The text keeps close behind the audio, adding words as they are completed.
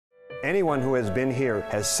Anyone who has been here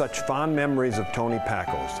has such fond memories of Tony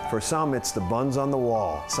Packo's. For some, it's the buns on the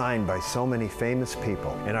wall, signed by so many famous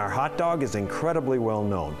people. And our hot dog is incredibly well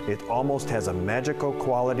known. It almost has a magical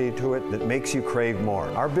quality to it that makes you crave more.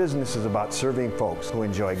 Our business is about serving folks who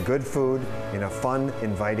enjoy good food in a fun,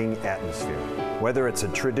 inviting atmosphere. Whether it's a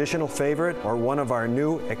traditional favorite or one of our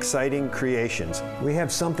new, exciting creations, we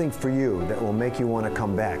have something for you that will make you want to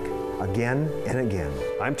come back again and again.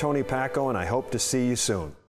 I'm Tony Packo, and I hope to see you soon.